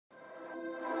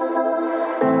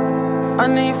I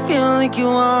know you feel like you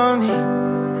want me,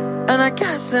 and I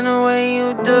guess in a way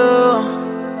you do.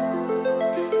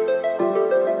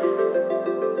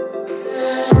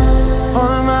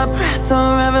 Holding my breath,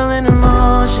 unraveling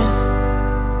emotions.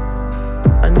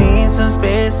 I need some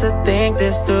space to think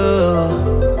this through.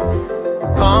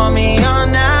 Call me all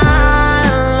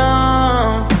night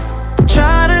long.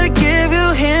 Try to give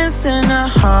you hints and a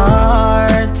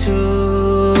hard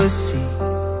to see.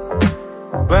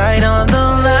 Right on the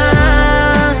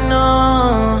line,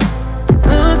 no.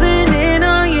 Losing it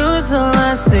on you's the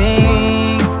last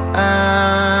thing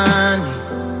I need.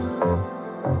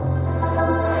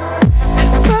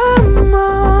 If I'm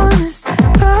honest,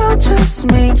 I'll just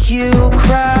make you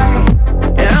cry.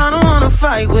 And I don't wanna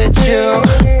fight with you,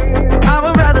 I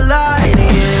would rather lie to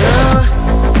you.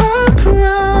 I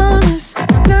promise,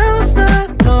 now's not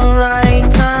the right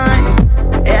time.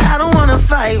 Yeah, I don't wanna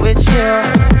fight with you,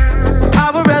 I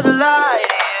would rather lie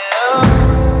to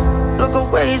you. Look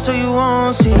away so you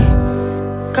won't see,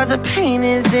 cause the pain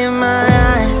is in my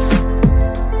eyes.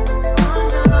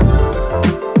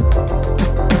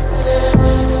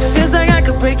 Feels like I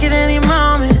could break at any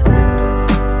moment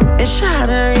and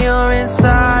shatter your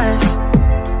insides.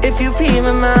 If you read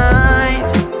my mind,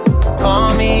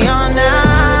 call me all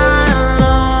night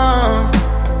long.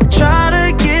 Try to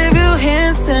give you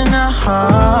hints and a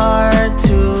hard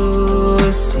to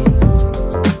see.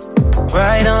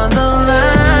 Right on the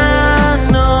line,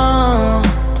 no.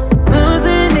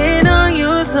 Losing it on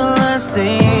you's the last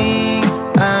thing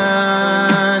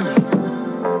I need.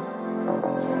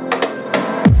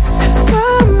 If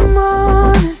I'm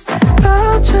honest,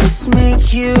 I'll just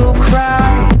make you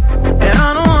cry. And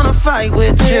I don't wanna fight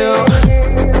with you,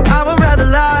 I would rather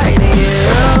lie to you.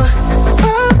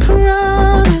 I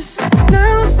promise,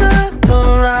 now's not the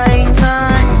right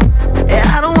time.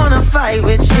 Yeah, I don't wanna fight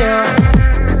with you,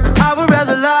 I would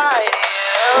rather lie to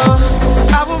you.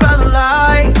 I would rather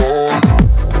lie,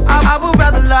 I would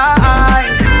rather lie.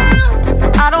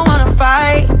 I don't wanna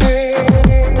fight,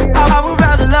 I would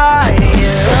rather lie to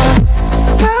you.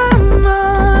 If I'm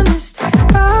honest,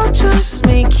 I'll just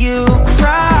make you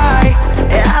cry.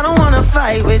 Yeah, I don't wanna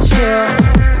fight with you,